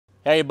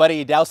Hey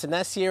everybody, Dallas and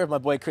Ness here with my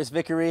boy Chris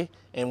Vickery,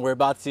 and we're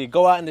about to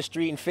go out in the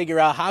street and figure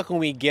out how can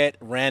we get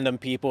random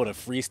people to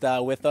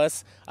freestyle with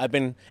us. I've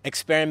been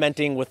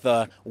experimenting with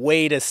a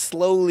way to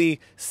slowly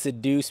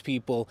seduce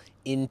people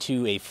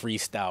into a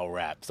freestyle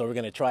rap. So we're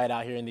gonna try it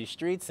out here in these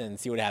streets and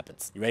see what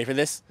happens. You ready for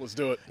this? Let's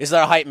do it. This is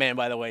our hype man,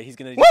 by the way. He's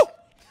gonna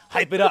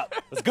hype it up.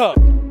 Let's go.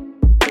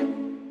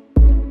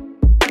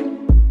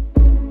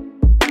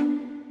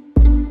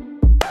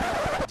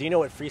 Do you know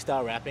what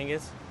freestyle rapping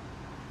is?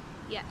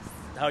 Yes.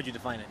 How would you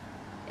define it?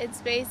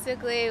 It's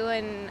basically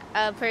when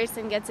a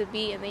person gets a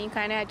beat and then you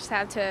kind of just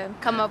have to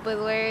come up with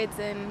words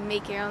and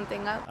make your own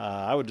thing up.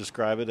 I would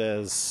describe it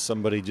as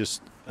somebody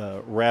just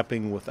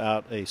rapping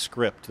without a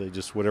script. They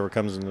just, whatever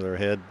comes into their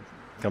head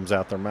comes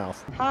out their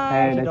mouth.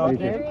 Hi,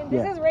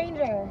 This is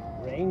Ranger.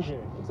 Ranger.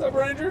 What's up,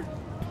 Ranger?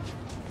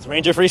 Is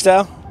Ranger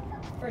freestyle?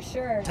 For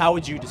sure. How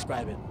would you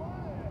describe it?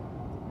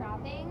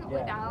 Rapping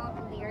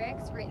without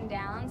lyrics written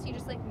down, so you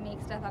just like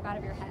make stuff up out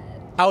of your head.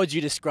 How would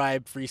you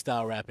describe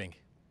freestyle rapping?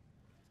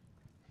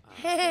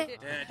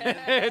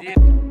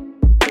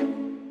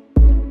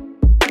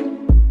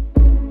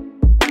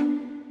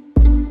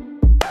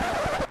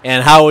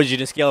 And how would you,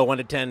 on a scale of 1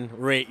 to 10,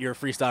 rate your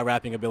freestyle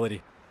rapping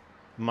ability?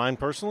 Mine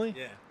personally?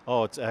 Yeah.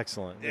 Oh, it's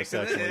excellent.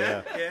 Excellent, It's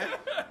excellent, yeah.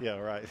 Yeah,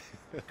 right.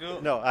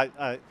 Cool. No,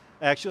 I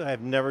actually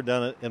have never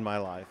done it in my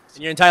life.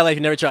 In your entire life,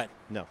 you never tried?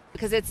 No.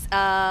 Because it's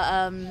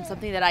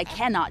something that I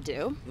cannot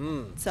do.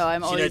 So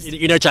I'm always.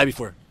 You never tried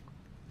before?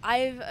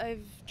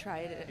 I've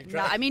tried it. You've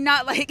tried?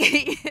 Not like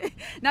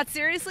not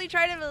seriously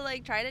tried it, but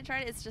like tried it.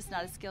 It's just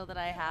not a skill that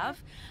I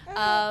have.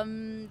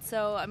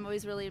 So I'm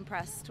always really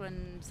impressed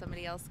when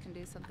somebody else can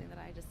do something that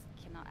I just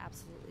cannot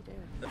absolutely do.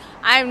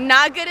 I'm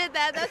not good at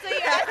that. That's what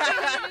you're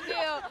asking me to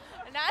do.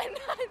 And I'm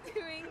not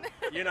doing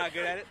that. You're not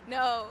good at it? No.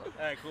 All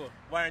right, cool.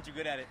 Why aren't you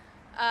good at it?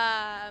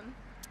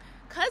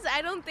 Cause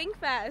I don't think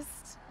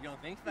fast. You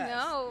don't think fast?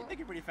 No. You think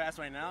you're pretty fast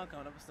right now,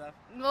 coming up with stuff?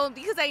 Well,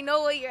 because I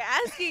know what you're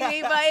asking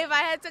me, but if I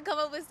had to come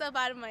up with stuff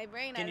out of my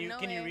brain, Can I don't know.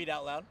 Can you read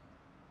out loud?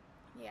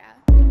 Yeah.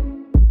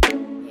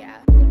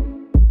 Yeah.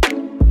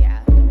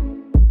 Yeah.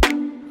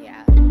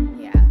 Yeah. Yeah.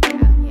 Yeah.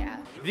 Yeah.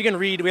 If you can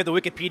read, we have the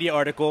Wikipedia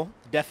article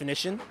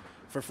definition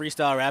for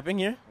freestyle rapping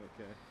here.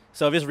 Okay.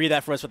 So just read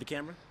that for us for the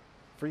camera.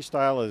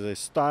 Freestyle is a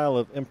style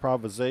of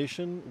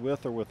improvisation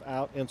with or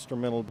without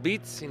instrumental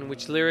Beats in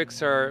which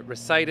lyrics are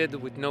recited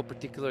with no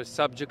particular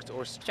subject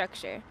or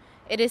Structure.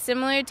 It is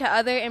similar to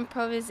other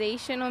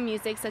improvisational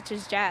music such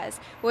as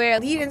jazz, where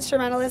Lead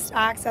instrumentalist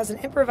acts as an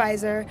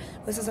improviser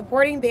with a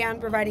supporting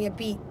band providing a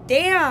beat.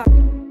 Damn!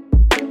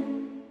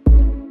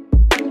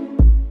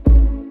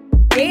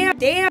 Damn,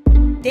 damn,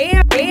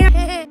 damn,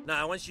 damn.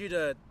 Now I want you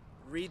to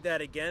read that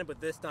again, but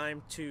this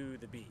time to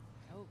the beat.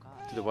 Oh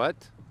God. to the what?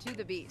 To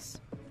the beast.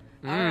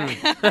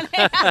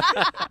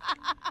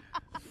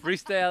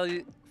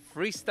 Freestyle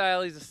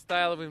is a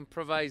style of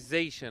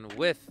improvisation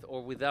with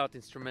or without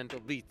instrumental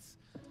beats,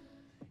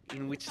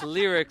 in which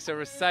lyrics are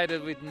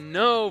recited with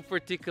no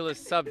particular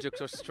subject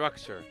or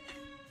structure.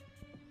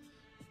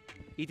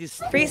 It is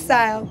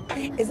Freestyle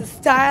is a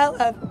style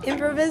of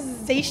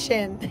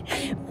improvisation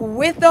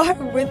with or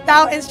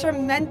without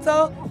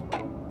instrumental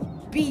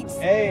beats.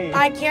 Hey.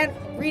 I can't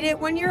read it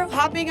when you're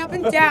hopping up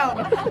and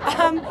down.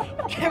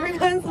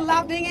 Everyone's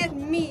laughing at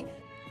me.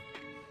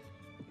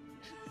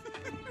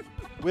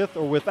 with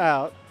or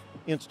without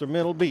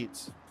instrumental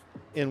beats,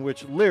 in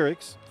which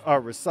lyrics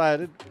are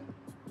recited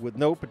with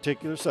no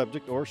particular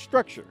subject or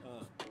structure.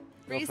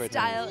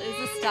 Freestyle is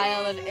a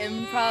style of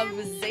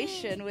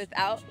improvisation with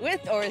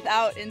or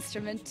without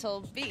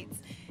instrumental beats,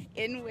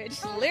 in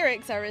which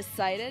lyrics are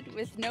recited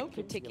with no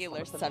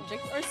particular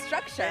subject or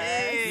structure.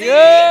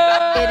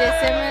 it is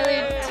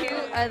similar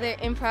to other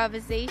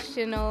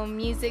improvisational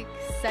music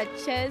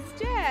such as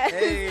jazz,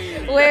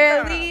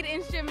 where a lead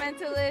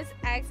instrumentalist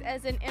acts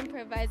as an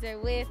improviser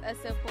with a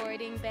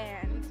supporting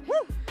band.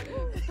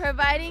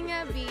 Providing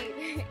a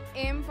beat,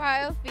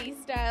 improv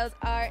freestyles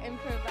are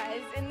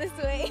improvised in this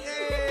way.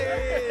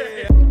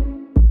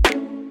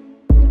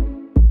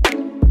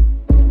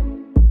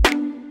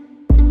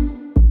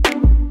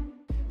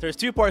 There's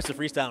two parts to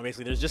freestyling,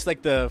 basically. There's just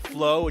like the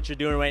flow, which you're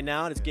doing right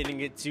now, and it's getting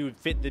it to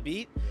fit the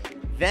beat.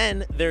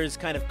 Then there's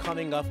kind of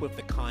coming up with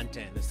the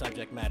content, the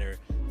subject matter,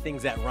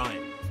 things that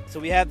rhyme. So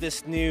we have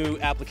this new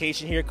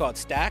application here called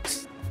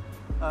Stacks.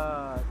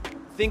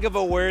 Think of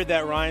a word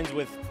that rhymes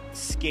with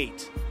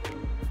skate.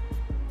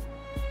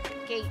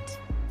 Gate.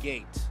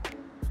 Gate.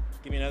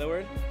 Give me another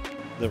word.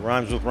 That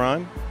rhymes with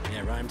rhyme.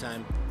 Yeah, rhyme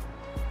time.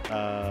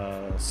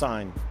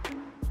 Sign.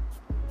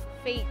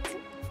 Fate.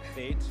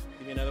 Fate.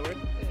 Give me another word.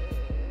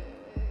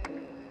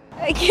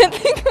 I can't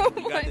think of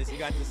You one. got this. You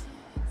got this.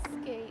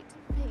 Skate.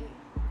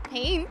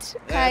 Paint.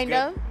 Yeah, Kind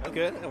that's of.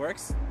 good. Okay, that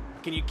works.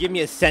 Can you give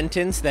me a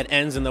sentence that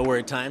ends in the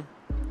word time?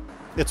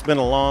 It's been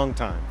a long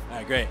time. All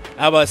right, great.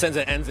 How about a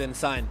sentence that ends in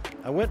sign?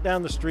 I went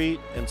down the street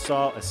and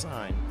saw a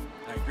sign.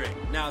 All right,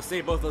 great. Now say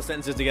both those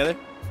sentences together.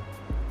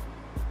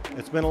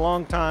 It's been a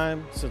long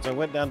time since I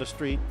went down the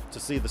street to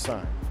see the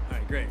sign. All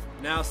right, great.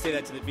 Now say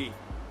that to the beat.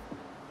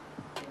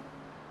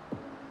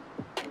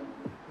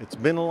 It's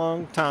been a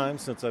long time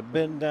since I've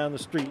been down the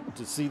street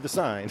to see the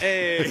sign.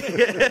 Hey.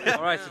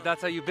 All right, so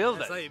that's how you build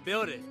That's it. how you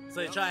build it.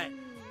 So you try it.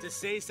 To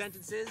say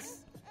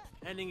sentences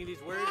ending in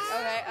these words.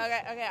 Okay,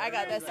 I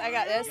got this. I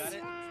got this. Got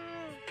it?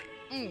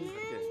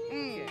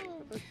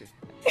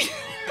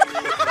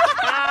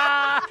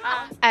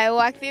 I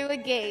walked through a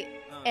gate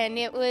and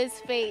it was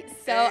fate,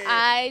 so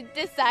I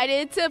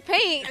decided to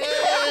paint.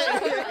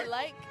 I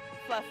like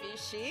fluffy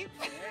sheep.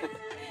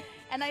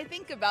 And I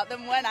think about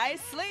them when I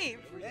sleep.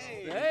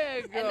 There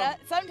you go. And that,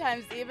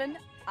 sometimes even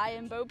I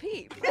am Bo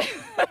Peep.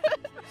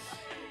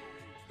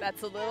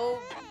 That's a little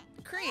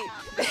creep.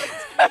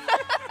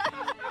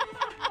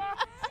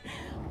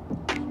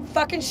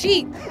 Fucking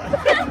sheep.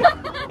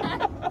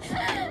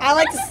 I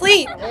like to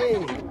sleep.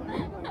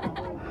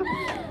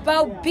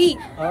 Bo Peep.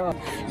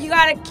 You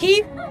gotta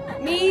keep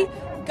me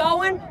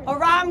going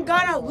or I'm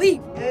gonna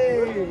leap.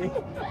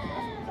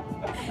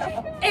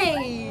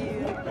 Hey.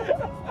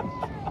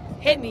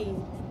 Hit me.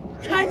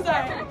 I'm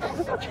sorry.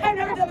 I've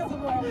never done this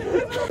before.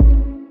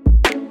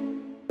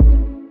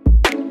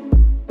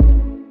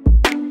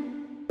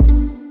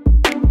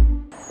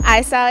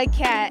 I saw a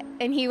cat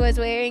and he was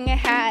wearing a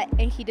hat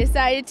and he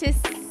decided to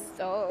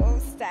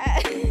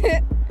sat.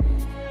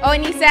 Oh,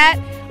 and he sat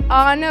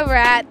on a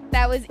rat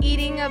that was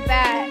eating a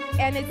bat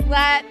and its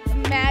lat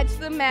matched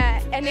the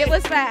mat and it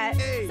was fat,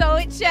 so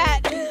it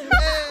chat.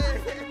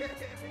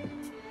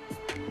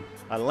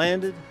 I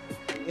landed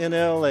in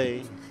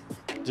LA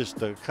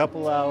just a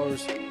couple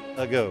hours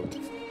ago.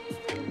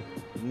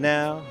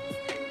 Now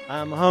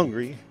I'm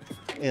hungry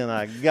and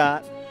I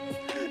got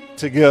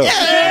to go.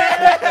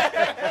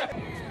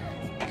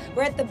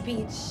 We're at the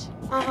beach.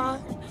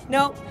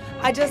 Nope.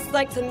 I just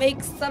like to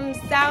make some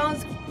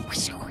sounds.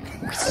 He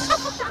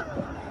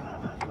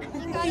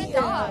got a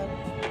dog.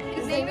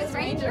 His name is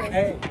Ranger.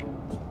 Hey.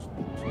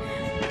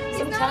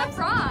 He's not a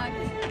frog.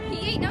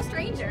 He ain't no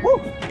stranger.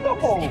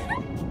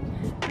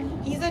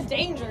 He's a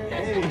danger.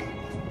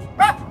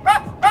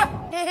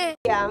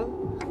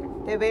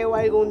 Te veo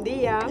algún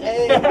día.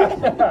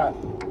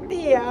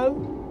 Día,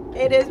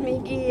 eres mi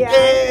guía.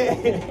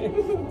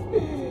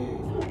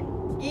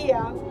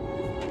 Guía,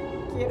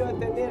 quiero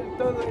tener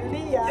todo el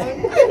día.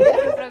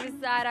 Vou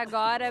improvisar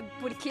agora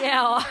porque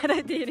é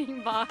hora de ir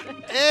embora.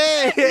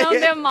 Não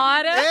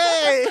demora.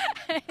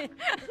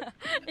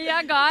 E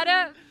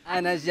agora?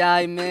 أنا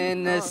جاي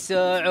من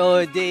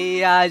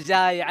السعودية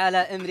جاي على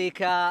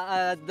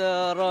أمريكا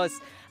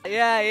أدرس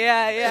يا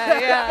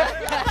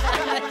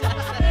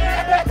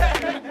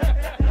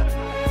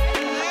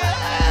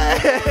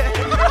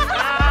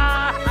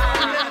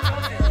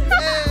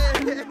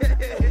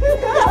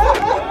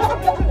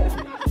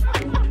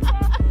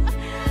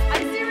I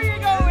see where you're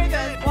going with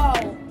this. Whoa.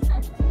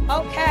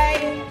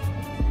 Okay.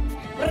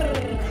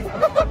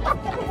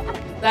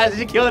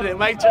 You killed it,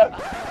 Mike.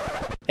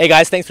 Hey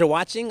guys, thanks for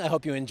watching. I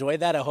hope you enjoyed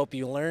that. I hope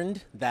you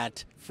learned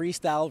that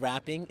freestyle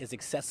rapping is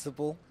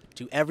accessible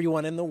to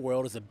everyone in the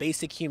world. It's a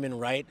basic human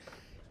right.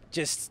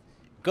 Just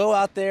go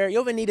out there. You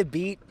ever need a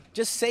beat?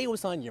 Just say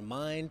what's on your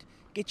mind.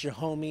 Get your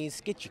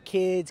homies, get your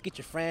kids, get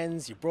your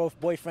friends, your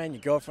boyfriend,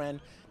 your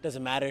girlfriend.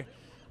 Doesn't matter.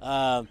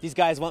 These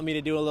guys want me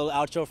to do a little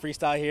outro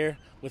freestyle here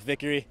with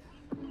Vickery.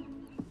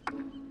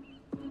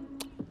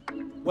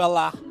 Well,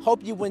 I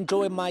hope you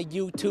enjoyed my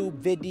YouTube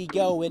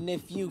video, and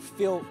if you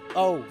feel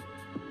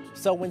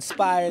so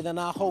inspired, then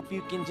I hope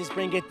you can just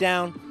bring it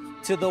down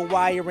to the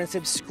wire and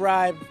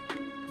subscribe.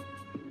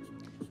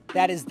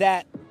 That is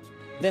that.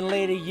 Then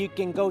later you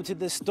can go to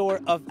the store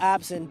of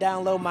apps and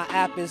download my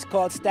app. It's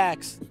called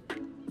Stacks.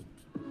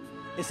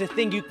 It's a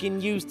thing you can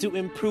use to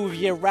improve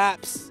your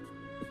raps,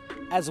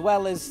 as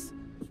well as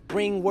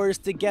bring words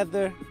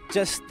together,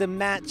 just to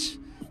match,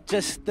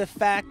 just the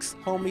facts,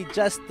 homie,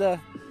 just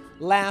to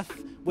laugh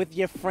with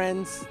your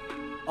friends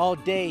all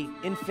day.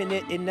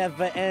 Infinite, it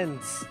never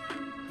ends.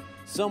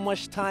 So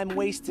much time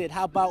wasted,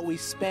 how about we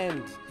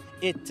spend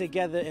it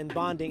together and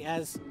bonding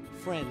as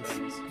friends.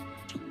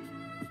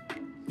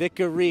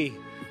 Vickery,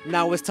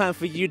 now it's time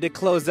for you to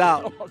close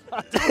out.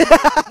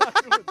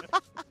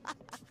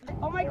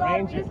 Oh my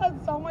God, we just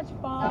had so much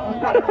fun.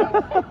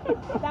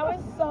 That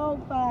was so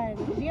fun.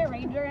 Did you get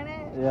Ranger in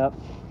it? Yep.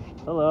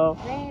 Hello.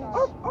 Ranger. You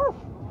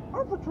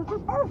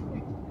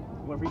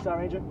want to freestyle,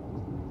 Ranger?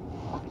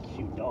 That's a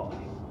cute dog.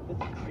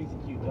 That's a crazy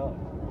cute dog.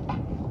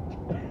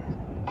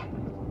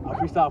 I'll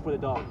freestyle for the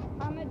dog.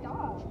 I'm a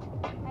dog.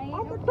 I ain't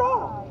I'm no a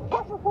frog.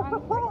 dog. I'm a